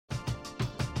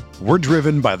We're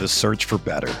driven by the search for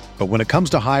better. But when it comes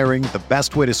to hiring, the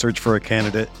best way to search for a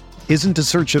candidate isn't to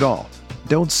search at all.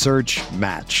 Don't search,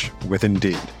 match with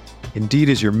Indeed. Indeed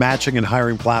is your matching and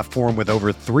hiring platform with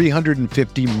over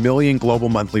 350 million global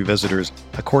monthly visitors,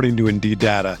 according to Indeed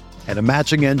data, and a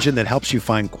matching engine that helps you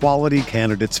find quality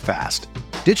candidates fast.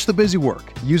 Ditch the busy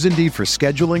work. Use Indeed for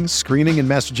scheduling, screening, and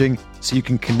messaging so you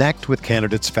can connect with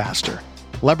candidates faster.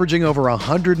 Leveraging over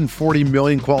 140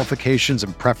 million qualifications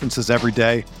and preferences every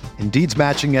day, Indeed's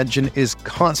matching engine is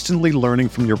constantly learning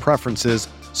from your preferences,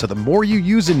 so the more you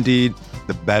use Indeed,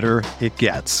 the better it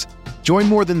gets. Join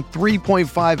more than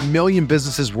 3.5 million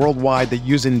businesses worldwide that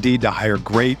use Indeed to hire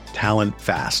great talent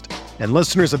fast. And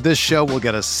listeners of this show will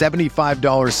get a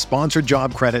 $75 sponsored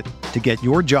job credit to get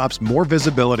your jobs more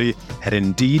visibility at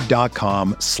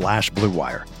Indeed.com/Blue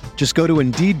Wire. Just go to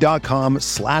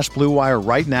Indeed.com/Blue Wire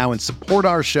right now and support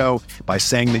our show by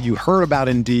saying that you heard about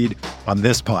Indeed on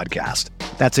this podcast.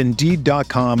 That's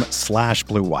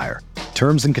Indeed.com/Blue Wire.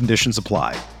 Terms and conditions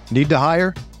apply. Need to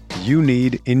hire? You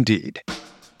need Indeed.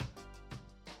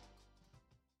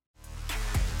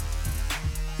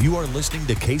 You are listening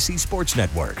to KC Sports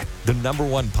Network, the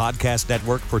 #1 podcast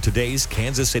network for today's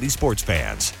Kansas City sports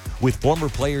fans. With former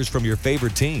players from your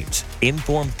favorite teams,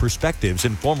 informed perspectives,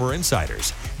 and former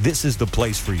insiders, this is the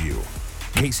place for you.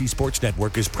 KC Sports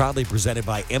Network is proudly presented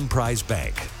by Emprise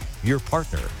Bank, your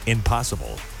partner in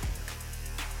possible.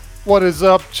 What is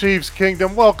up, Chiefs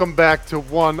Kingdom? Welcome back to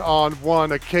One on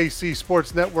One, a KC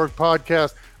Sports Network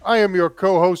podcast. I am your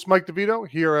co-host, Mike DeVito,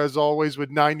 here as always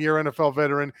with 9-year NFL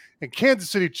veteran and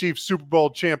Kansas City Chiefs Super Bowl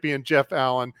champion Jeff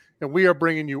Allen, and we are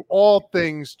bringing you all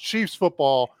things Chiefs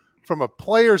football from a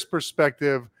player's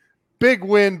perspective. Big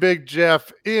win, Big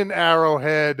Jeff, in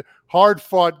Arrowhead,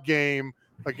 hard-fought game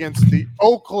against the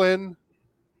Oakland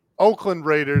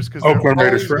Raiders. Oakland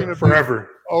Raiders forever.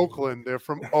 Oakland, they're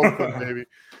from Oakland, baby.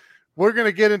 We're going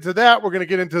to get into that. We're going to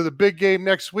get into the big game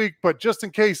next week. But just in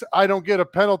case I don't get a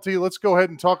penalty, let's go ahead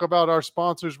and talk about our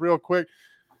sponsors real quick.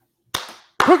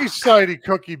 Cookie Society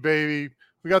Cookie, baby.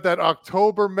 We got that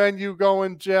October menu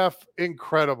going, Jeff.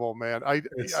 Incredible, man.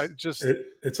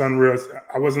 It's unreal.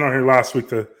 I wasn't on here last week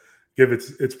to give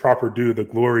its proper due, the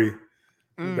glory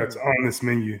that's on this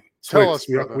menu. Tell us,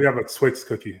 we have a Twix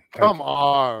cookie. Come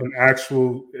on.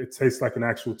 It tastes like an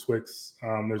actual Twix.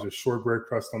 There's a shortbread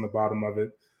crust on the bottom of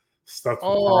it. Stuffed with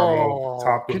caramel,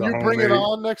 topped with Can you bring it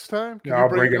on next time? I'll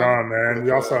bring it on, man. We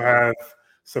also have,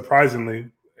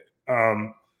 surprisingly,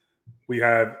 we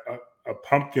have a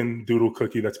pumpkin doodle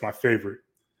cookie that's my favorite.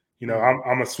 You know,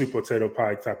 I'm a sweet potato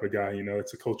pie type of guy. You know,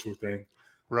 it's a cultural thing.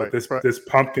 Right. But this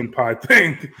pumpkin pie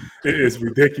thing is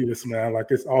ridiculous, man.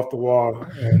 Like, it's off the wall,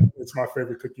 and it's my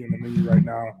favorite cookie in the menu right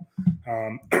now.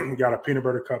 We got a peanut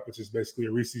butter cup, which is basically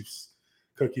a Reese's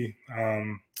cookie.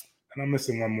 And I'm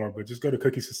missing one more, but just go to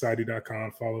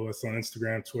cookiesociety.com. Follow us on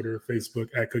Instagram, Twitter, Facebook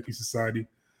at Cookie Society.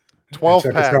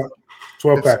 12-pack.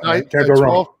 12-pack. Can't go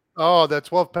wrong. Oh, that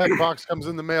 12-pack box comes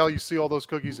in the mail. You see all those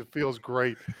cookies. It feels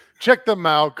great. Check them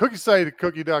out.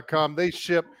 Cookiesociety.cookie.com. They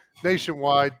ship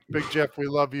nationwide. Big Jeff, we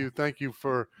love you. Thank you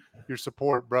for your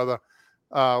support, brother.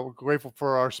 We're grateful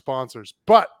for our sponsors.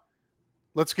 But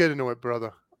let's get into it,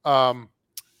 brother.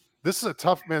 This is a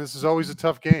tough, man. This is always a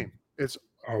tough game. It's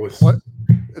always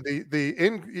the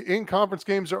in-conference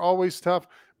games are always tough,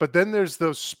 but then there's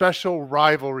those special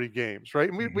rivalry games, right?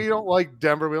 And we don't like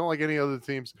Denver. We don't like any other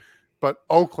teams, but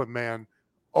Oakland, man.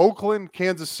 Oakland,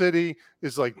 Kansas City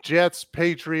is like Jets,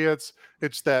 Patriots.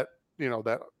 It's that, you know,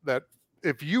 that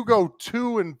if you go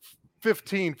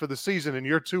 2-15 for the season and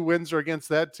your 2 wins are against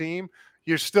that team,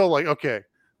 you're still like, okay,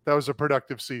 that was a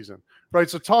productive season, right?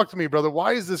 So talk to me, brother.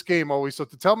 Why is this game always so?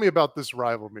 Tell me about this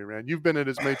rivalry, man. You've been in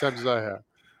it as many times as I have.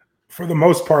 For the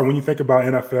most part, when you think about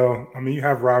NFL, I mean, you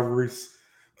have rivalries,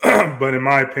 but in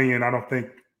my opinion, I don't think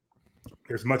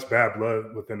there's much bad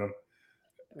blood within them,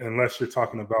 unless you're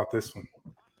talking about this one.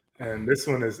 And this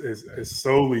one is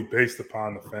solely based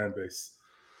upon the fan base,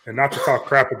 and not to talk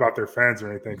crap about their fans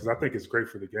or anything, because I think it's great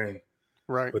for the game.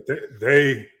 Right. But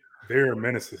they're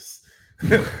menaces.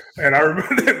 And I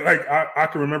remember, like, I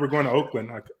can remember going to Oakland.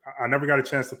 Like, I never got a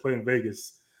chance to play in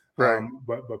Vegas, right?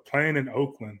 But playing in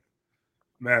Oakland,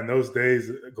 man, those days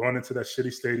going into that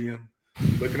shitty stadium,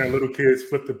 looking at little kids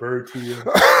flip the bird to you,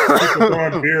 people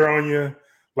throwing beer on you,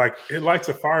 like, it lights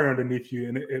a fire underneath you,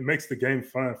 and it makes the game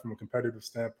fun from a competitive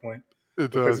standpoint.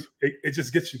 It does. It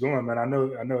just gets you going, man. I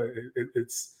know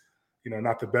it's, you know,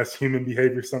 not the best human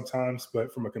behavior sometimes,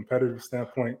 but from a competitive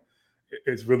standpoint,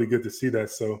 it's really good to see that.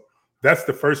 So that's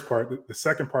the first part. The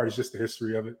second part is just the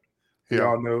history of it. We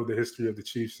all know the history of the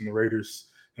Chiefs and the Raiders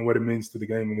and what it means to the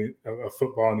game of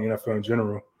football and the NFL in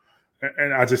general.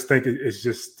 and I just think it's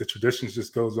just the traditions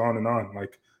just goes on and on.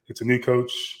 Like it's a new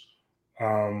coach.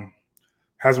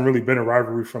 Hasn't really been a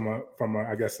rivalry from a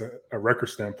I guess a record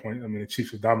standpoint. I mean, the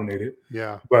Chiefs have dominated.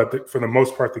 Yeah. But for the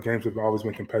most part, the games have always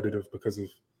been competitive because of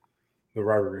the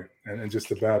rivalry and just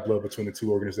the bad blood between the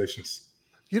two organizations.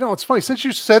 You know, it's funny since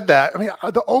you said that. I mean,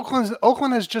 the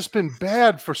Oakland has just been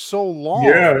bad for so long.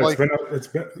 Yeah, like, it's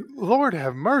been. Lord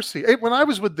have mercy. When I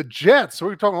was with the Jets, so we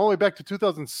were talking all the way back to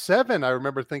 2007. I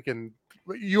remember thinking,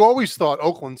 you always thought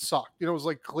Oakland sucked. You know, it was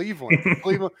like Cleveland,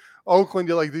 Oakland.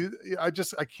 You're like,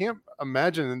 I can't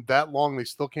imagine in that long they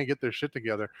still can't get their shit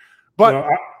together. But no,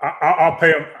 I'll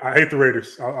pay them. I hate the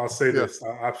Raiders. I'll say this.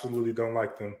 I absolutely don't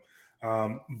like them.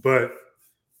 But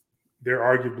they're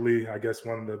arguably, I guess,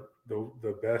 one of the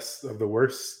best of the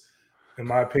worst, in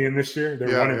my opinion, this year. They're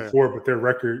 1-4, but their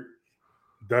record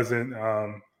doesn't.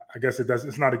 I guess it does.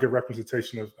 It's not a good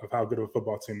representation of how good of a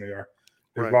football team they are.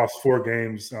 They've lost 4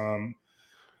 games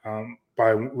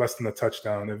by less than a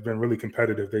touchdown. They've been really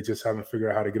competitive. They just haven't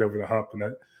figured out how to get over the hump, and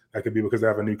that could be because they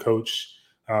have a new coach.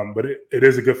 But it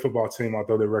is a good football team,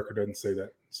 although their record doesn't say that.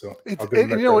 So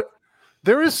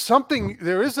there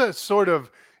is a sort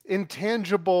of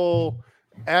intangible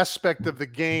aspect of the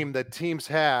game that teams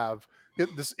have,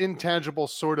 this intangible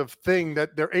sort of thing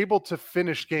that they're able to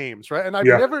finish games, right? And I've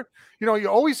never, you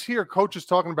always hear coaches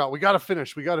talking about, we got to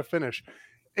finish.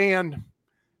 And,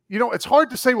 it's hard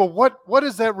to say, well, what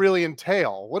does that really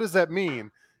entail? What does that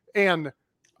mean? And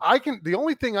the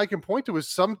only thing I can point to is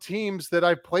some teams that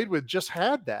I've played with just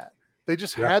had that. They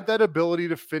just had that ability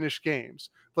to finish games.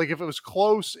 Like if it was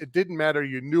close, it didn't matter.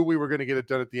 You knew we were going to get it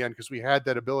done at the end because we had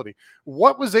that ability.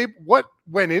 What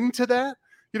went into that?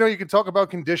 You can talk about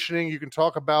conditioning. You can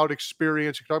talk about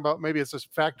experience. You can talk about maybe it's a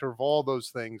factor of all those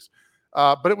things.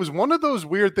 But it was one of those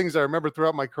weird things I remember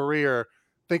throughout my career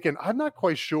thinking, I'm not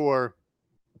quite sure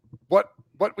what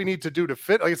we need to do to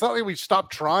fit. Like, it's not like we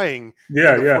stopped trying in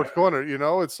the fourth corner,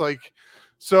 it's like,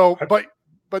 so,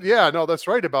 but yeah, no, that's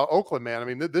right about Oakland, man. I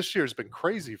mean, this year's been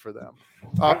crazy for them.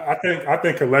 I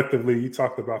think collectively, you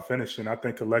talked about finishing. I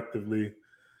think collectively,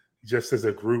 just as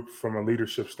a group, from a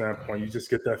leadership standpoint, you just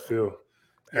get that feel.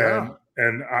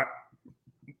 And I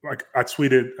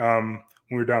tweeted when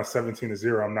we were down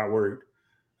 17-0, I'm not worried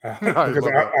because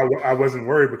I wasn't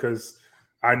worried because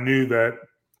I knew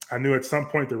at some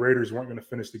point the Raiders weren't going to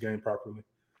finish the game properly,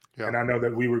 and I know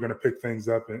that we were going to pick things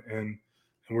up and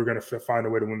we're going to find a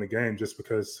way to win the game just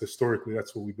because historically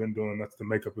that's what we've been doing. That's the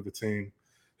makeup of the team.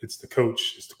 It's the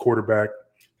coach, it's the quarterback,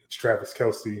 it's Travis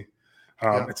Kelce.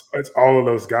 It's all of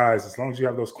those guys. As long as you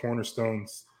have those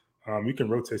cornerstones, you can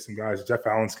rotate some guys. Jeff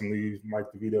Allens can leave,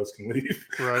 Mike DeVito's can leave,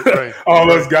 right. all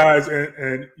those guys,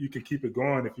 and you can keep it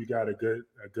going if you got a good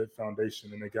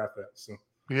foundation, and they got that. So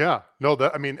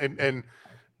and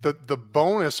the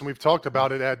bonus, and we've talked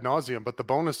about it ad nauseum, but the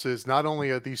bonus is not only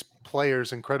are these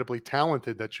players incredibly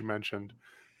talented that you mentioned,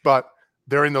 but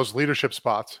they're in those leadership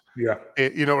spots. Yeah.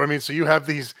 You know what I mean? So you have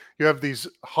these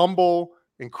humble,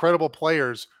 incredible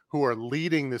players who are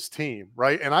leading this team,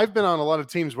 right? And I've been on a lot of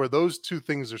teams where those two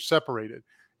things are separated.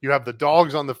 You have the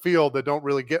dogs on the field that don't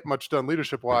really get much done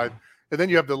leadership-wise, and then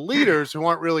you have the leaders who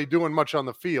aren't really doing much on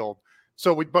the field.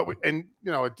 So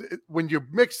when you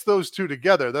mix those two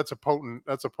together, that's a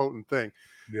potent thing.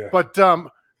 Yeah. But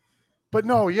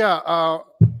no, yeah.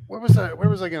 Where was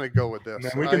I going to go with this?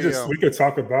 Man, we could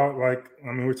talk about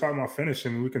we're talking about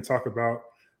finishing. We can talk about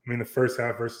the first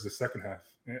half versus the second half,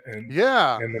 and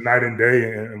the night and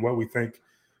day, and what we think.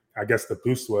 I guess the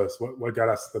boost was what got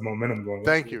us the momentum going.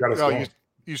 Thank you.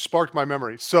 You sparked my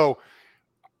memory. So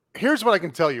here's what I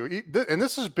can tell you, and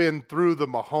this has been through the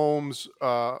Mahomes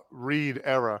Reed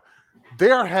era.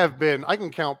 There have been, I can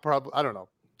count probably,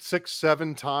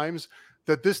 6-7 times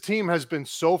that this team has been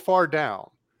so far down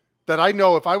that I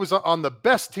know if I was on the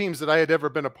best teams that I had ever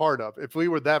been a part of, if we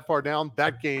were that far down,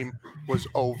 that game was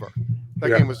over.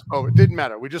 Game was over. It didn't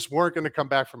matter. We just weren't going to come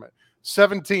back from it.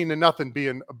 17-0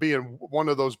 being one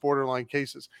of those borderline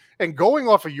cases. And going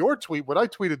off of your tweet, what I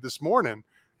tweeted this morning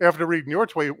after reading your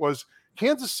tweet was,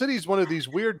 Kansas City is one of these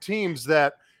weird teams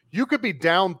that you could be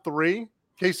down 3,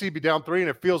 KC be down 3, and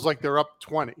it feels like they're up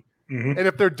 20. Mm-hmm. And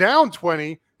if they're down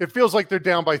 20, it feels like they're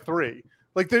down by 3.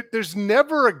 Like there's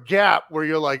never a gap where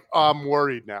you're like, I'm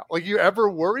worried now. Like, you ever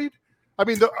worried? I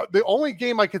mean, the only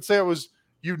game I could say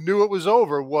you knew it was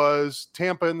over was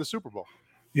Tampa in the Super Bowl.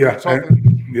 Yeah,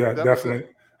 definitely.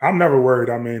 I'm never worried.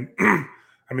 I mean,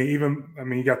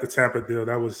 you got the Tampa deal.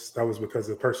 That was because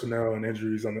of personnel and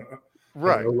injuries on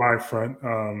the line front.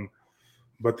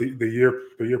 But the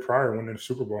year prior, winning the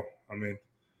Super Bowl,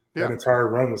 that entire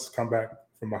run was come back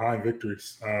from behind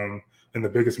victories in the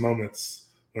biggest moments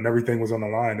when everything was on the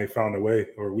line, they found a way,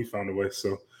 or we found a way.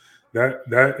 So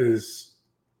that is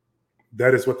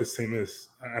what this team is.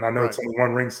 And I know it's only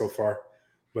one ring so far,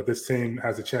 but this team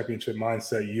has a championship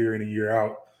mindset year in and year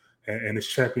out, and it's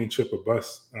championship or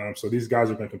bust. So these guys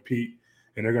are going to compete,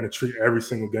 and they're going to treat every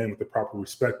single game with the proper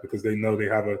respect because they know they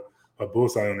have a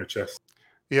bullseye on their chest.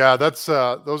 Yeah, that's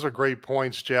those are great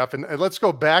points, Jeff. And let's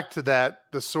go back to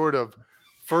the sort of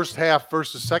first half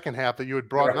versus second half that you had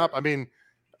brought up. I mean,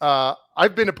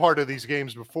 I've been a part of these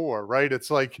games before, right?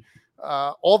 It's like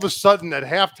all of a sudden at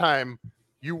halftime,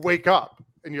 you wake up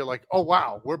and you're like, oh,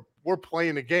 wow, we're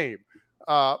playing a game.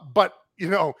 But, you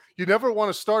never want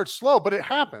to start slow, but it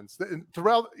happens.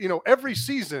 Throughout, every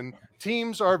season,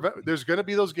 there's going to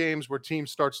be those games where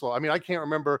teams start slow. I mean, I can't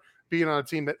remember being on a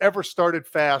team that ever started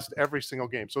fast every single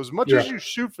game. So as much as you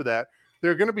shoot for that,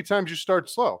 there are going to be times you start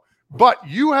slow. But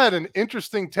you had an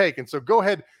interesting take, and so go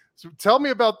ahead. So tell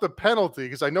me about the penalty,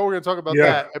 because I know we're going to talk about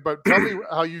that. But tell me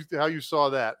how you saw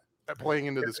that playing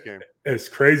into this game. As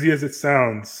crazy as it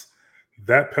sounds,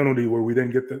 that penalty where we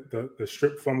didn't get the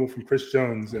strip fumble from Chris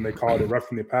Jones and they called it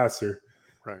roughing the passer,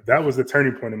 that was the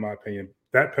turning point in my opinion.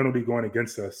 That penalty going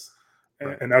against us,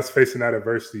 and us facing that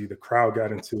adversity, the crowd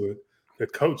got into it. The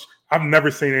coach, I've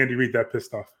never seen Andy Reid that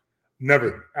pissed off.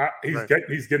 Never.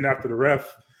 He's getting after the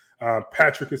ref.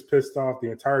 Patrick is pissed off.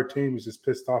 The entire team is just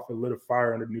pissed off and lit a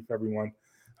fire underneath everyone.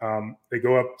 They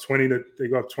go up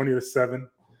 20-7.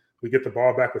 We get the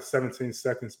ball back with 17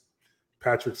 seconds.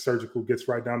 Patrick Surgical gets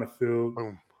right down the field.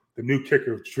 Boom. The new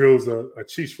kicker drills a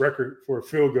Chiefs record for a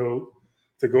field goal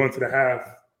to go into the half,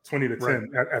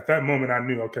 20-10. At that moment, I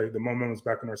knew, okay, the momentum was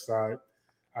back on our side.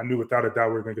 I knew without a doubt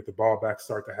we were going to get the ball back,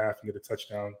 start the half, and get a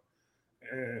touchdown.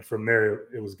 And from there,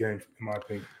 it was game, in my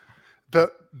opinion.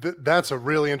 That's a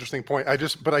really interesting point. I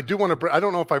do want to. I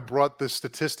don't know if I brought this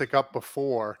statistic up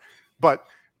before, but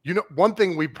one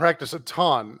thing we practice a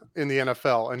ton in the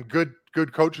NFL, and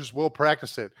good coaches will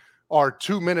practice it, are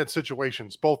 2-minute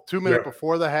situations, both 2-minute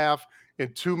before the half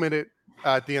and 2-minute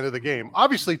at the end of the game.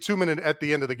 Obviously, 2-minute at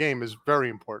the end of the game is very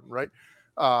important, right?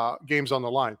 Games on the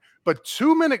line, but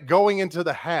 2-minute going into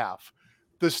the half,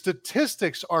 the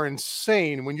statistics are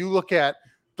insane when you look at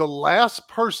the last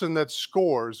person that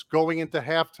scores going into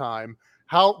halftime,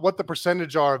 what the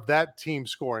percentage are of that team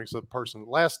scoring. So the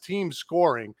last team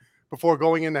scoring before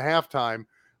going into halftime,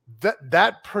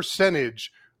 that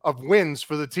percentage of wins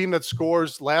for the team that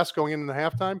scores last going into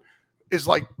halftime is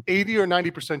like 80 or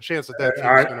 90% chance that team is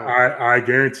going to win. I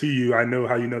guarantee you, I know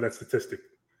how you know that statistic.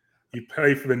 You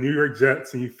play for the New York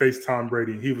Jets and you face Tom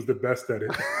Brady. He was the best at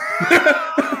it.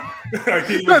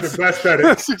 He was the best at it.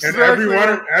 Exactly.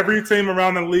 And every team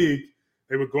around the league,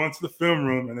 they would go into the film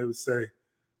room and they would say,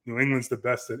 New England's the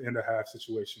best at end of half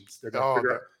situations. They're going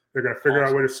to figure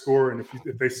out where to score, and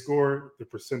if they score, the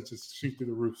percentages shoot through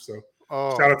the roof. So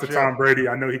shout out to Tom Brady.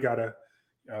 I know he got a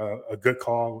good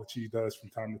call, which he does from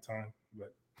time to time,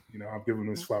 but I'm giving him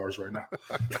his flowers right now.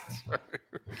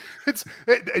 That's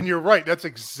right. And you're right. That's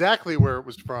exactly where it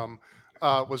was from.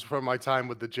 Was from my time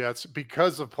with the Jets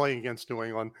because of playing against New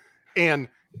England. And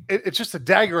it's just a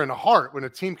dagger in the heart when a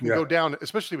team can go down,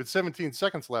 especially with 17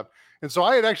 seconds left. And so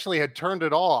I had turned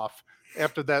it off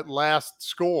after that last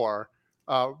score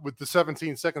with the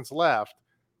 17 seconds left,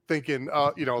 thinking,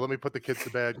 let me put the kids to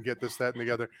bed and get this, that, and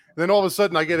the other. And then all of a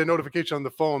sudden I get a notification on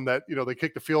the phone that, they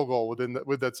kicked the field goal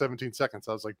with that 17 seconds.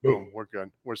 I was like, boom, we're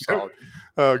good. We're solid.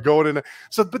 Going in.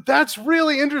 So, but that's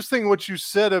really interesting what you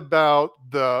said about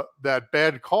that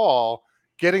bad call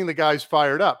getting the guys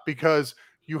fired up, because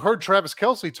you heard Travis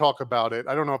Kelce talk about it.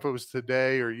 I don't know if it was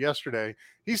today or yesterday.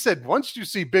 He said, once you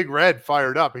see Big Red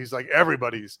fired up, he's like,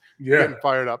 everybody's getting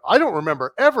fired up. I don't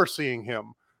remember ever seeing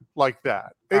him like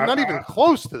that. Not even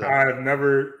close to that.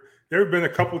 There have been a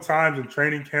couple times in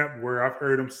training camp where I've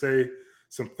heard him say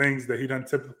some things that he doesn't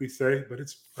typically say, but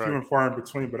it's few and far in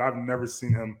between. But I've never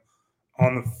seen him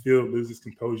on the field lose his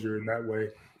composure in that way.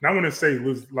 And I wouldn't say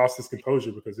lost his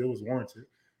composure because it was warranted.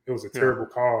 It was a terrible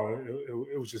call.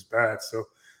 It was just bad. So,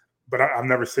 but I've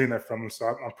never seen that from him. So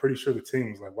I'm pretty sure the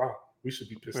team was like, wow, we should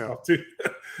be pissed off too.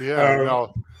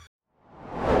 No.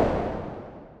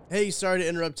 Hey, sorry to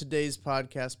interrupt today's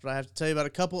podcast, but I have to tell you about a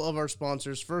couple of our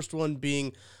sponsors. First one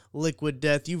being Liquid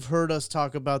Death. You've heard us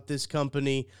talk about this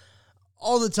company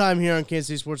all the time here on Kansas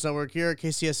City Sports Network. Here at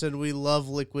KCSN, we love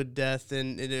Liquid Death.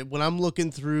 And when I'm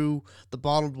looking through the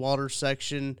bottled water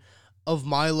section of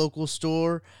my local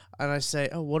store, and I say,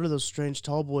 oh, what are those strange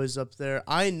tall boys up there?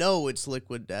 I know it's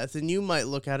Liquid Death, and you might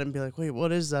look at it and be like, wait,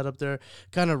 what is that up there?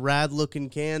 Kind of rad-looking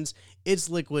cans. It's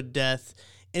Liquid Death.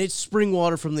 and it's spring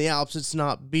water from the Alps. It's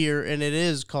not beer, and it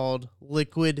is called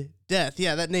Liquid Death.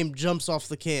 Yeah, that name jumps off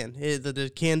the can.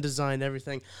 The can design,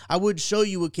 everything. I would show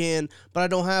you a can, but I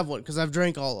don't have one because I've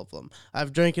drank all of them.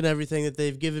 I've drank everything that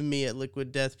they've given me at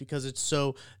Liquid Death because it's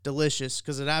so delicious,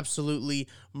 because it absolutely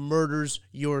murders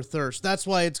your thirst. That's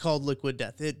why it's called Liquid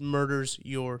Death. It murders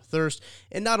your thirst.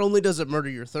 And not only does it murder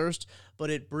your thirst, but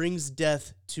it brings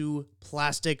death to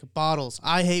plastic bottles.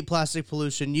 I hate plastic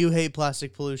pollution. You hate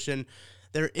plastic pollution.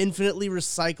 Their infinitely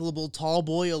recyclable tall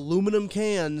boy aluminum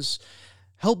cans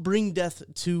help bring death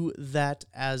to that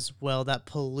as well, that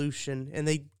pollution. And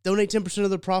they donate 10% of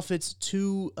their profits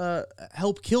to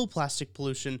help kill plastic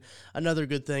pollution. Another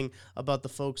good thing about the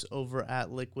folks over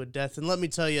at Liquid Death. And let me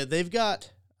tell you, they've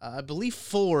got, I believe,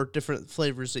 4 different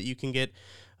flavors that you can get.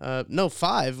 No,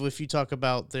 5 if you talk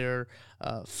about their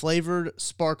flavored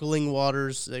sparkling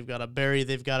waters. They've got a berry,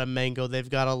 they've got a mango, they've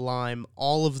got a lime.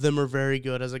 All of them are very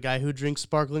good. As a guy who drinks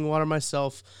sparkling water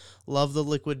myself, love the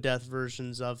Liquid Death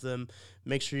versions of them.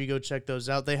 Make sure you go check those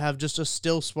out. They have just a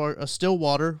still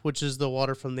water, which is the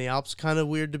water from the Alps. Kind of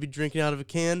weird to be drinking out of a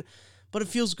can, but it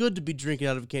feels good to be drinking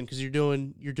out of a can because you're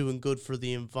doing good for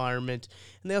the environment.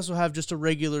 And they also have just a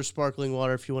regular sparkling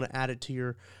water if you want to add it to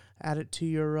your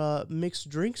mixed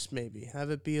drinks, maybe.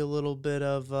 Have it be a little bit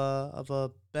of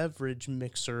a beverage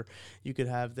mixer you could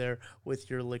have there with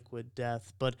your Liquid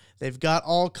Death. But they've got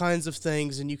all kinds of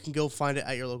things, and you can go find it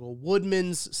at your local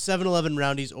Woodman's, 7-Eleven,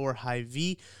 Roundy's, or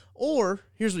Hy-Vee. Or,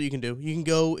 here's what you can do. You can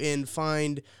go and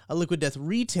find a Liquid Death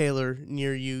retailer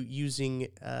near you using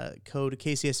code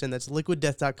KCSN. That's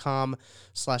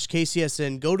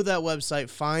liquiddeath.com/KCSN. Go to that website,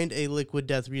 find a Liquid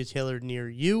Death retailer near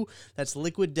you. That's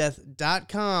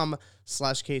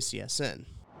liquiddeath.com/KCSN.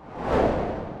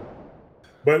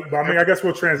 But I mean, I guess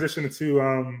we'll transition into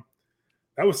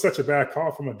that was such a bad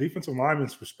call from a defensive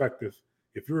lineman's perspective.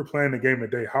 If you were playing the game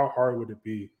today, how hard would it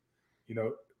be,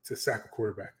 to sack a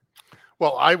quarterback?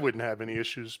 Well, I wouldn't have any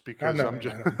issues because I'm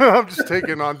just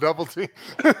taking on double team.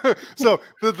 So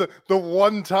the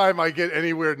one time I get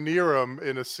anywhere near them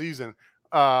in a season,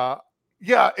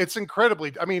 it's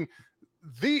incredibly. I mean,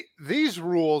 these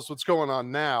rules, what's going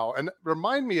on now, and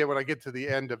remind me when I get to the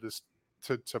end of this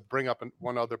to bring up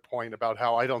one other point about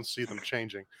how I don't see them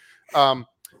changing.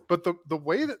 But the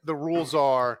way that the rules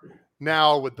are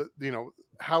now with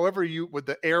however with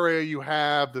the area you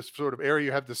have, this sort of area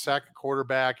you have to sack a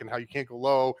quarterback and how you can't go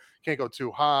low, can't go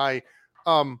too high,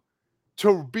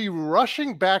 to be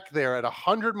rushing back there at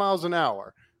 100 miles an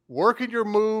hour, working your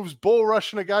moves, bull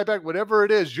rushing a guy back, whatever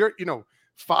it is, you're,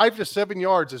 5 to 7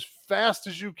 yards as fast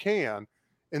as you can.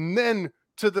 And then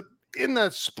in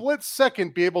that split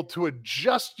second, be able to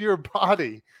adjust your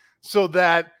body so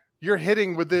that you're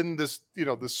hitting within this,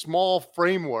 the small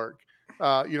framework,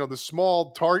 the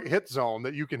small target hit zone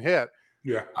that you can hit.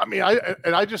 Yeah. I mean,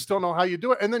 I just don't know how you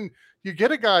do it. And then you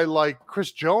get a guy like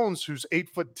Chris Jones, who's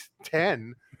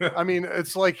 8'10". I mean,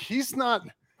 it's like, he's not,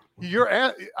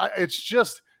 it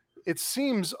seems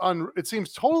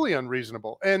totally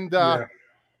unreasonable. And,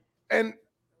 and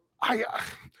I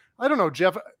don't know,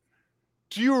 Jeff,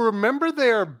 do you remember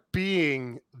there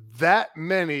being that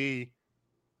many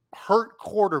hurt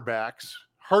quarterbacks,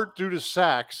 hurt due to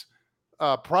sacks,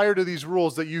 prior to these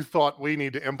rules that you thought we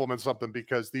need to implement something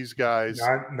because these guys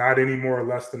not any more or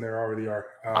less than they already are?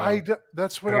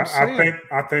 That's what I'm saying.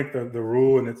 I think the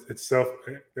rule in itself,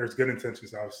 there's good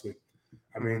intentions, obviously.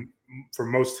 I mean, for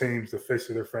most teams, the face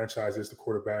of their franchise is the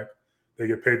quarterback. They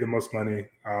get paid the most money.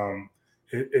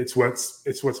 It's what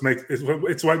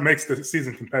makes the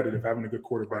season competitive, having a good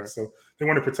quarterback. Right. So they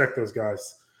want to protect those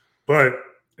guys. But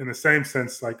in the same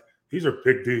sense, like, these are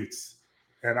big dudes.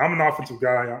 And I'm an offensive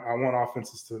guy. I want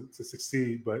offenses to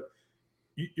succeed. But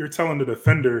you're telling the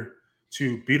defender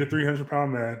to beat a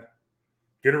 300-pound man,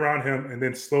 get around him, and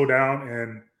then slow down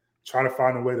and try to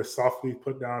find a way to softly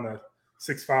put down a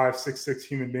 6'5", 6'6"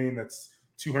 human being that's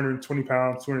 220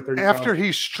 pounds, 230 pounds. After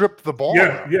he stripped the ball.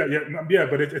 Yeah.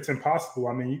 But it's impossible.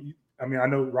 I mean, I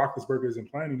know Roethlisberger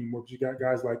isn't playing anymore, but you got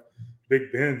guys like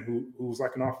Big Ben who was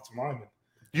like an offensive lineman.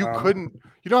 You couldn't.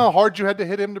 You know how hard you had to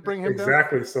hit him to bring him down?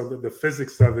 Exactly. So the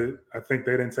physics of it, I think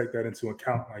they didn't take that into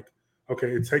account. Like,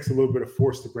 okay, it takes a little bit of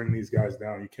force to bring these guys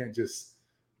down. You can't just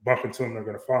bump into them; they're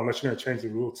going to fall unless you're going to change the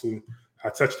rule to I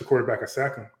touch the quarterback, I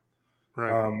sack him.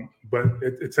 Right. But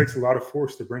it takes a lot of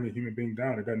force to bring a human being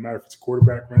down. It doesn't matter if it's a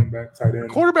quarterback, running back, tight end.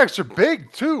 Quarterbacks are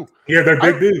big too. Yeah, they're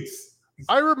big dudes.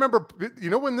 I remember,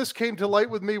 when this came to light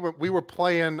with me, when we were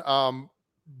playing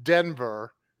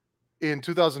Denver in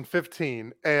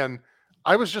 2015, and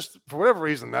I was just, for whatever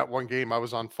reason, that one game I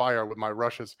was on fire with my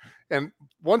rushes. And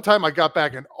one time I got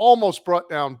back and almost brought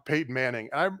down Peyton Manning.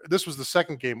 This was the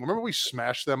second game. Remember we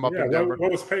smashed them up in Denver?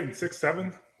 What was Peyton,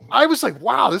 6'7"? I was like,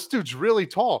 wow, this dude's really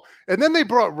tall. And then they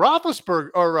brought Roethlisberger,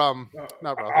 or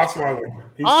not Roethlisberger.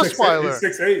 Osweiler.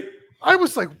 He's 6'8". I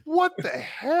was like, what the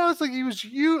hell? It's like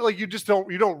you just don't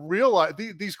realize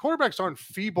these quarterbacks aren't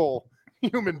feeble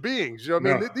human beings. You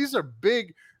know what I mean? These are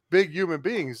big human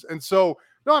beings. And so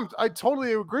no, I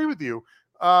totally agree with you.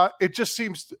 It just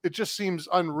seems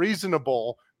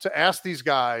unreasonable to ask these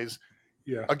guys.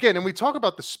 Yeah. Again, and we talk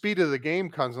about the speed of the game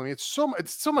constantly. It's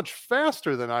so much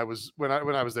faster than I was when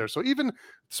I was there. So even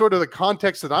sort of the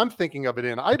context that I'm thinking of it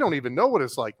in, I don't even know what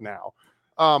it's like now.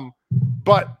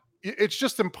 But it's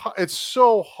just it's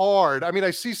so hard. I mean, I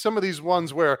see some of these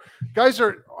ones where guys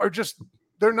are just,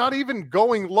 they're not even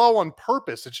going low on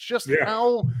purpose. It's just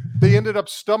how they ended up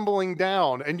stumbling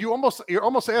down. And you're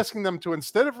almost asking them to,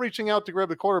 instead of reaching out to grab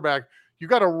the quarterback, you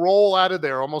got to roll out of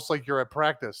there almost like you're at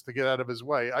practice to get out of his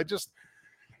way.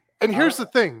 And here's the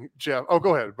thing, Jeff. Oh,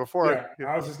 go ahead.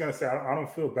 I was just going to say, I don't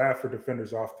feel bad for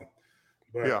defenders often.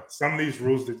 But some of these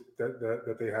rules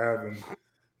that they have and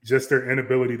just their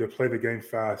inability to play the game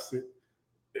fast,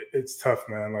 it's tough,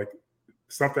 man. Like,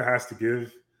 something has to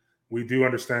give. We do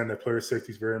understand that player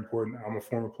safety is very important. I'm a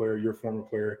former player. You're a former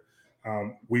player.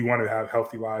 We want to have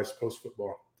healthy lives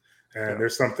post-football. And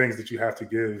there's some things that you have to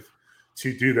give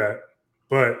to do that.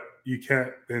 But you can't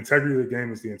 – the integrity of the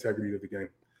game is the integrity of the game.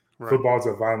 Right. Football is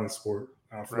a violent sport.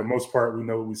 For the most part, we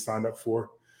know what we signed up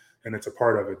for, and it's a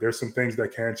part of it. There's some things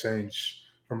that can change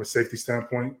from a safety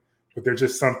standpoint, but there's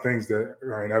just some things that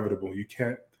are inevitable. You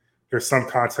can't – there's some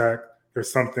contact.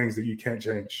 There's some things that you can't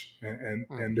change, and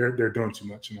they're doing too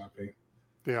much, in my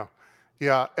opinion.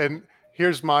 Yeah. And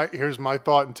here's my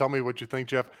thought, and tell me what you think,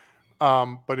 Jeff.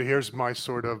 But here's my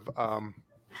sort of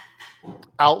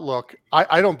outlook.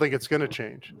 I don't think it's going to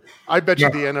change. I bet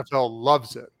you the NFL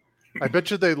loves it. I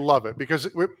bet you they love it because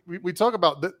we talk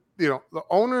about the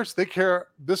owners. They care.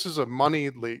 This is a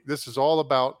money league. This is all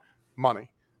about money,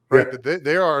 right? Yeah.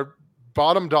 They are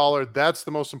bottom dollar. That's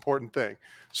the most important thing.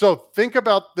 So think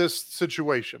about this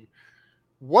situation.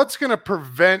 What's going to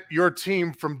prevent your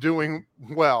team from doing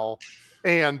well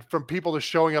and from people to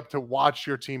showing up to watch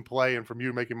your team play and from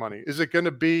you making money? Is it going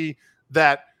to be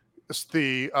that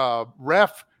the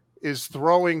ref is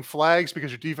throwing flags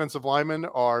because your defensive linemen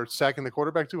are sacking the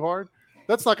quarterback too hard?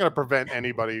 That's not going to prevent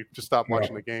anybody to stop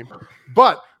watching the game.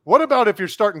 But what about if your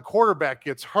starting quarterback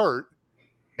gets hurt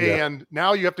and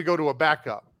now you have to go to a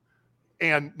backup?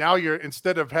 And now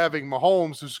instead of having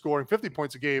Mahomes who's scoring 50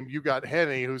 points a game, you got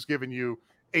Henne who's giving you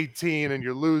 18 and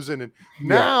you're losing. And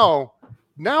now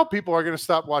people are going to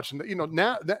stop watching.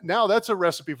 Now that's a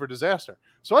recipe for disaster.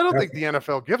 So I don't think the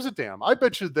NFL gives a damn. I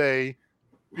bet you they,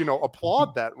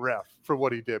 applaud that ref for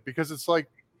what he did, because it's like,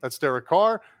 that's Derek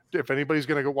Carr. If anybody's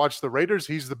going to go watch the Raiders,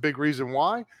 he's the big reason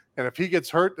why. And if he gets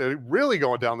hurt, they're really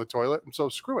going down the toilet. And so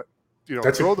screw it.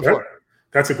 Throw the foot.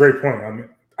 That's a great point. I mean,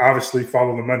 obviously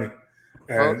follow the money.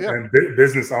 And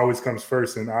business always comes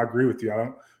first, and I agree with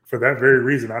you. For that very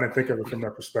reason, I didn't think of it from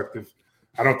that perspective.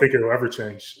 I don't think it will ever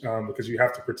change because you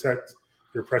have to protect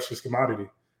your precious commodity.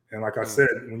 And like I said,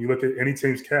 when you look at any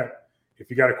team's cap, if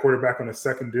you got a quarterback on a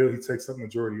second deal, he takes up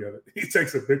majority of it. He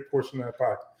takes a big portion of that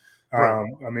pie.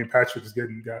 I mean, Patrick is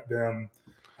getting goddamn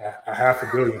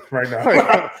 $500 million right now.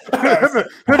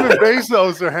 Him and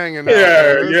Bezos are hanging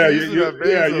out.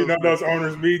 You know those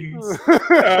owners' meetings.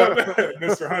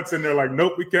 Mr. Hunt's in there like,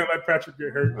 nope, we can't let Patrick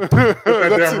get hurt. Put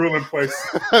that damn rule in place.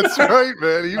 That's right,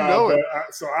 man. You know it.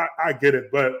 So I get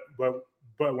it, but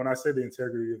when I say the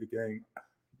integrity of the game,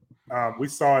 we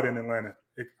saw it in Atlanta.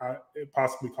 It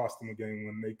possibly cost them a game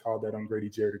when they called that on Grady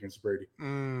Jarrett against Brady.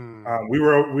 We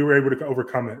were able to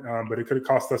overcome it, but it could have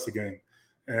cost us a game.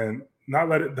 And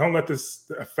don't let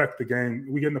this affect the game.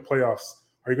 We get in the playoffs.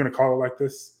 Are you going to call it like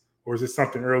this? Or is it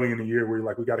something early in the year where you're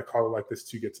like, we got to call it like this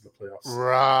to get to the playoffs?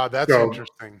 Right. That's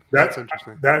interesting. That's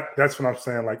interesting. That's what I'm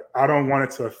saying. Like, I don't want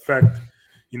it to affect,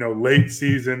 late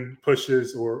season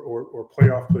pushes or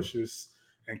playoff pushes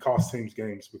and cost teams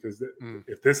games, because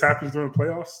if this happens during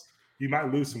playoffs, you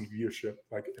might lose some viewership.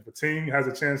 Like, if a team has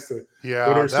a chance to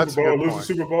go to a Super Bowl, lose the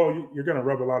Super Bowl, you're going to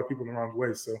rub a lot of people the wrong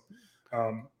way. So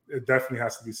it definitely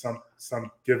has to be some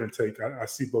give and take. I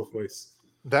see both ways.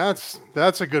 That's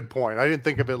a good point. I didn't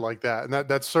think of it like that, and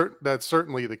that's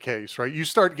certainly the case, right? You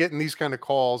start getting these kind of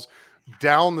calls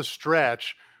down the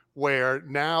stretch where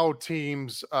now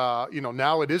teams,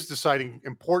 now it is deciding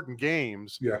important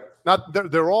games. Yeah, not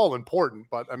they're all important,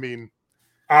 but I mean,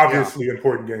 obviously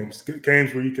important games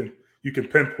where you can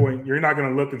pinpoint. You're not going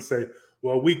to look and say,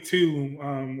 well, week 2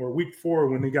 or week 4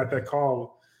 when they got that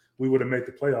call, we would have made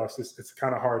the playoffs. It's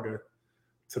kind of hard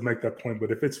to make that point.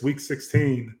 But if it's week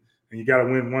 16 and you got to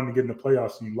win one to get in the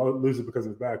playoffs and you lose it because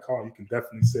of a bad call, you can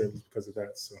definitely say it was because of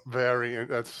that. So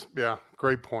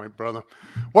great point, brother.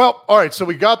 Well, all right, so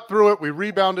we got through it. We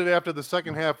rebounded after the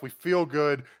second half. We feel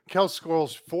good. Kelsey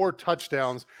scores 4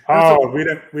 touchdowns. We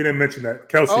didn't mention that.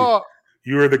 Kelsey,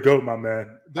 you are the GOAT, my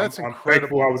man. That's I'm incredible.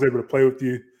 thankful I was able to play with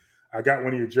you. I got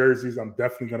one of your jerseys. I'm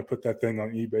definitely going to put that thing on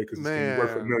eBay because it's going to be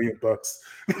worth $1 million.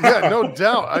 Yeah, no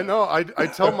doubt. I know. I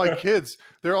tell my kids,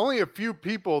 there are only a few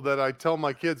people that I tell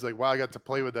my kids, like, wow, I got to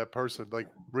play with that person, like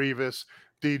Revis,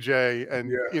 DJ,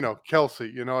 and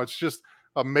Kelsey. It's just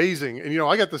amazing. And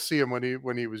I got to see him when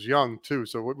he was young too.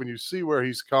 So when you see where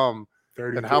he's come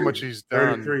and how much he's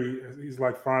done, 33, he's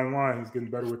like fine wine. He's getting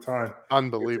better with time.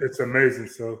 Unbelievable. It's amazing.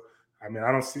 So. I mean,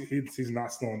 I don't see he's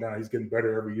not slowing down. He's getting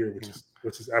better every year,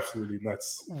 which is absolutely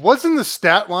nuts. Wasn't the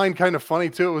stat line kind of funny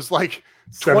too? It was like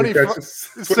 7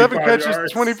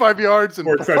 catches, 25 yards, and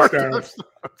 4 touchdowns.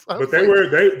 But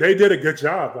they did a good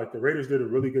job. Like the Raiders did a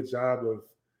really good job of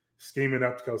scheming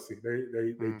up Kelsey.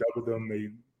 They doubled them.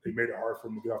 They made it hard for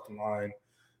him to get off the line.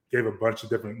 Gave a bunch of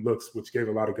different looks, which gave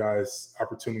a lot of guys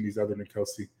opportunities other than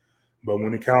Kelsey. But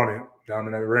when it counted down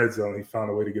in that red zone, he found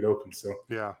a way to get open. So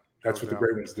that's what the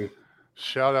great ones do.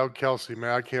 Shout out Kelsey,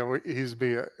 man. I can't wait. He's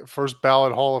be a first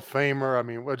ballot Hall of Famer. I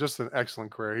mean, just an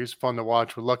excellent career. He's fun to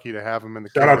watch. We're lucky to have him in the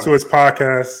Shout out to his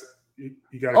podcast. You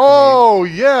got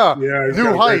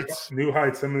New Heights. New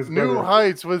Heights. Him and his New brother,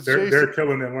 Heights with Jason. They're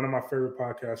killing it. One of my favorite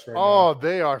podcasts right now. Oh,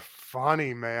 they are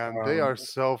funny, man. They are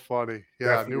so funny.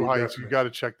 Yeah, New Heights. Definitely. You got to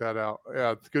check that out.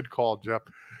 Yeah, it's a good call, Jeff.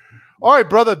 All right,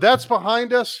 brother, that's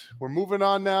behind us. We're moving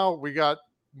on now. We got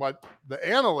what the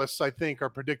analysts, I think, are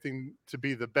predicting to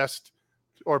be the best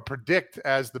or predict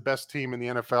as the best team in the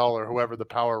NFL or whoever the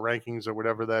power rankings or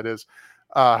whatever that is,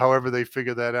 however they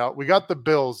figure that out. We got the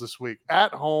Bills this week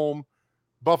at home,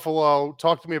 Buffalo.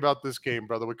 Talk to me about this game,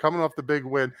 brother. We're coming off the big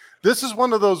win. This is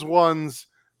one of those ones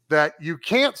that you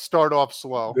can't start off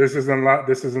slow. This isn't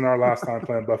our last time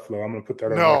playing Buffalo. I'm going to put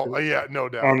that on record. No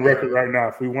doubt. On record right now.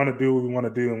 If we want to do what we want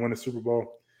to do and win the Super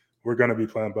Bowl, we're going to be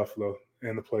playing Buffalo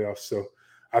in the playoffs. So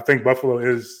I think Buffalo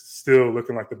is still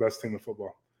looking like the best team in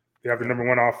football. They have the number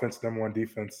 1 offense, number 1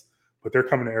 defense, but they're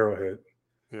coming to Arrowhead.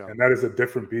 Yeah. And that is a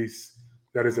different beast.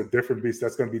 That's going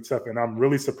to be tough. And I'm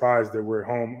really surprised that we're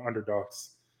home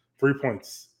underdogs. 3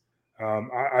 points.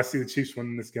 I see the Chiefs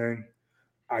winning this game.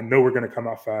 I know we're going to come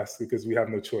out fast because we have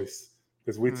no choice.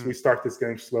 Because we start this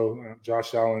game slow.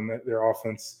 Josh Allen, their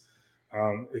offense,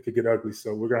 it could get ugly.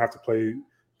 So we're going to have to play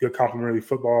good complementary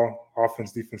football,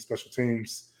 offense, defense, special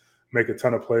teams, make a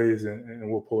ton of plays,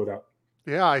 and we'll pull it out.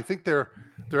 Yeah, I think they're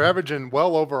averaging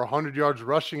well over 100 yards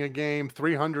rushing a game,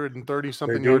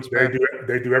 330-something yards.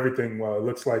 They do everything well. It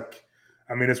looks like,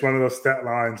 I mean, it's one of those stat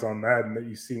lines on Madden that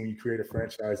you see when you create a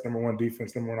franchise. Number 1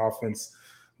 defense, number 1 offense,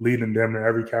 leading them in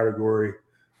every category.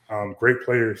 Great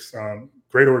players,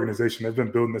 great organization. They've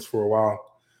been building this for a while.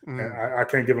 And I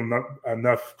can't give them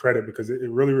enough credit because it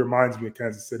really reminds me of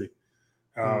Kansas City.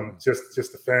 Just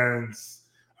the fans,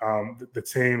 the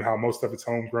team, how most of it's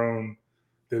homegrown,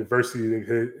 the adversity they've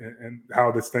hit, and how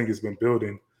this thing has been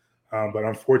building. But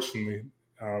unfortunately,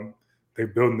 they're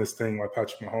building this thing while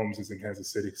Patrick Mahomes is in Kansas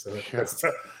City. So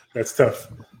that's tough.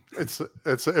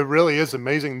 It really is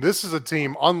amazing. This is a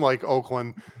team, unlike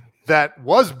Oakland, that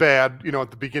was bad,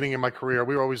 at the beginning of my career.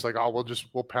 We were always like,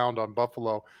 we'll pound on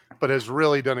Buffalo, but has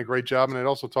really done a great job. And it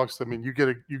also talks to, you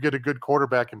get a good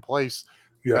quarterback in place.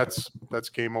 Yeah. That's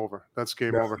game over. That's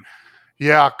game over.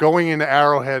 Yeah, going into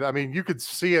Arrowhead, I mean, you could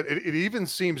see it. It even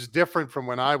seems different from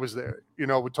when I was there. We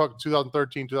talked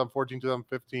 2013, 2014,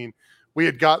 2015. We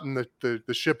had gotten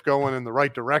the ship going in the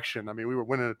right direction. I mean, we were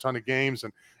winning a ton of games,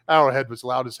 and Arrowhead was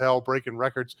loud as hell, breaking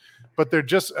records. But they're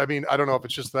just, I mean, I don't know if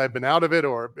it's just that I've been out of it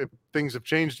or if things have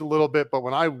changed a little bit. But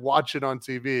when I watch it on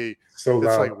TV, it's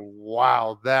like,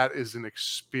 wow, that is an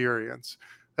experience.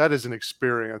 That is an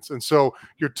experience. And so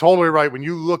you're totally right. When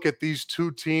you look at these two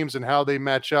teams and how they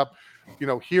match up,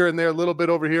 here and there, a little bit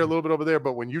over here, a little bit over there.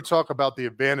 But when you talk about the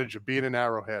advantage of being in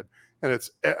Arrowhead, and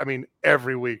it's, I mean,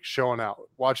 every week showing out,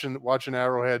 watching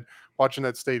Arrowhead, watching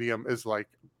that stadium is like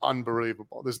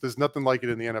unbelievable. There's nothing like it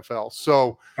in the NFL.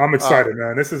 So I'm excited,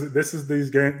 man. This is these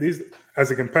games. These, as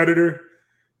a competitor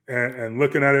and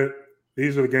looking at it,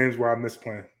 these are the games where I miss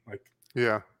playing. Like,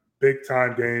 big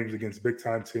time games against big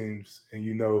time teams, and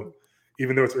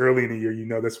even though it's early in the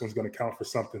year, this one's going to count for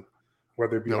something,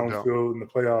 whether it be home field in the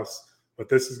playoffs. But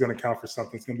this is going to count for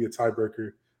something. It's going to be a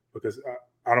tiebreaker because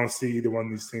I don't see either one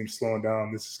of these teams slowing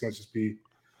down. This is going to just be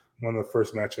one of the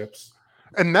first matchups.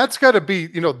 And that's got to be,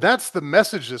 that's the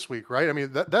message this week, right? I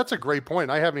mean, that's a great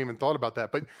point. I haven't even thought about that,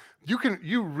 but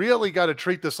you really got to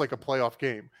treat this like a playoff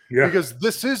game because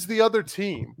this is the other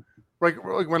team. Like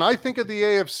when I think of the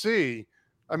AFC,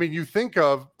 I mean, you think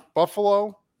of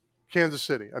Buffalo, Kansas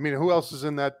City. I mean, who else is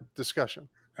in that discussion?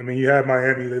 I mean, you had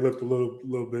Miami. They looked a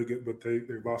little big, but they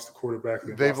lost the quarterback.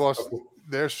 They've lost.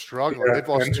 They're struggling. Yeah. They've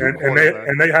lost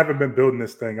and they haven't been building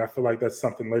this thing. I feel like that's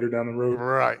something later down the road.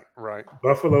 Right.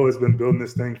 Buffalo has been building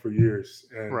this thing for years,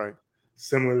 and right.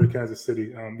 Similar to Kansas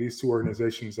City, these two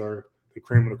organizations are the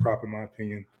cream of the crop, in my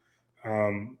opinion,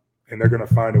 and they're going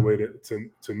to find a way to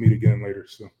meet again later.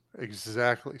 So.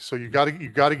 Exactly. So you got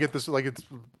to get this, like it's,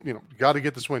 you got to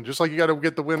get this win, just like you got to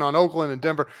get the win on Oakland and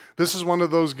Denver. This is one of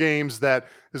those games that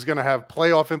is going to have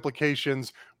playoff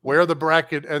implications. Where the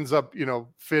bracket ends up,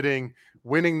 fitting,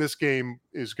 winning this game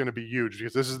is going to be huge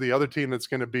because this is the other team that's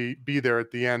going to be there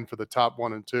at the end for the top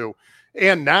 1 and 2.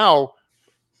 And now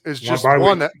is just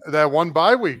one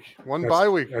bye week.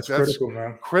 That's critical,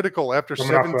 man. Critical after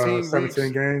Coming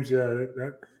 17 games. Yeah,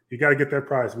 you got to get that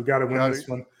prize. We got to win this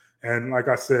one. And like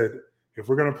I said, if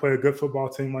we're going to play a good football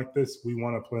team like this, we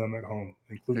want to play them at home,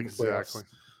 including the playoffs. So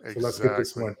let's get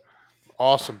this win.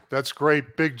 Awesome. That's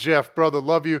great. Big Jeff, brother,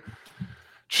 love you.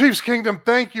 Chiefs Kingdom,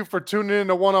 thank you for tuning in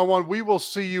to One-on-One. We will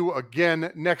see you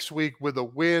again next week with a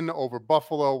win over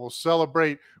Buffalo. We'll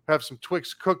celebrate, have some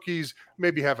Twix cookies,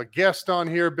 maybe have a guest on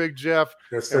here, Big Jeff.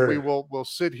 Yes, sir. And we'll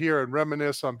sit here and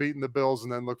reminisce on beating the Bills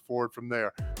and then look forward from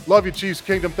there. Love you, Chiefs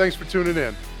Kingdom. Thanks for tuning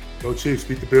in. Go Chiefs,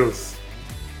 beat the Bills.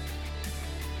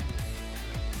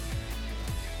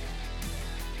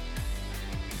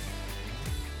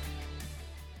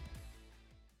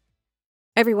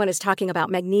 Everyone is talking about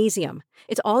magnesium.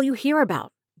 It's all you hear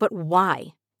about. But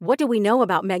why? What do we know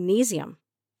about magnesium?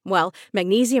 Well,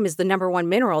 magnesium is the #1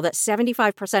 mineral that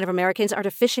 75% of Americans are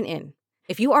deficient in.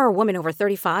 If you are a woman over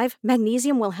 35,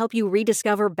 magnesium will help you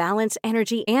rediscover balance,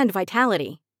 energy, and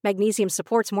vitality. Magnesium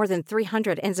supports more than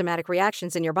 300 enzymatic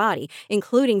reactions in your body,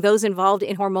 including those involved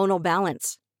in hormonal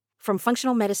balance. From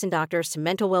functional medicine doctors to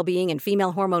mental well-being and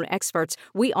female hormone experts,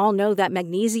 we all know that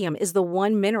magnesium is the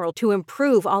one mineral to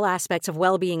improve all aspects of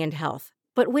well-being and health.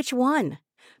 But which one?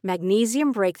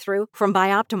 Magnesium Breakthrough from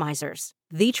Bioptimizers,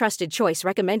 the trusted choice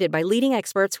recommended by leading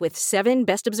experts with 7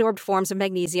 best-absorbed forms of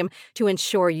magnesium to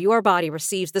ensure your body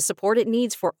receives the support it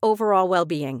needs for overall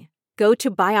well-being. Go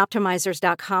to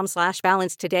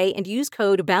bioptimizers.com/balance today and use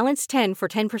code BALANCE10 for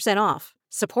 10% off.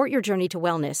 Support your journey to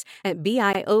wellness at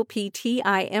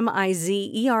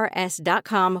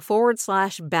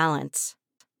bioptimizers.com/balance.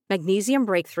 Magnesium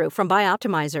Breakthrough from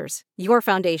Bioptimizers, your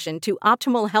foundation to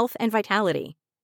optimal health and vitality.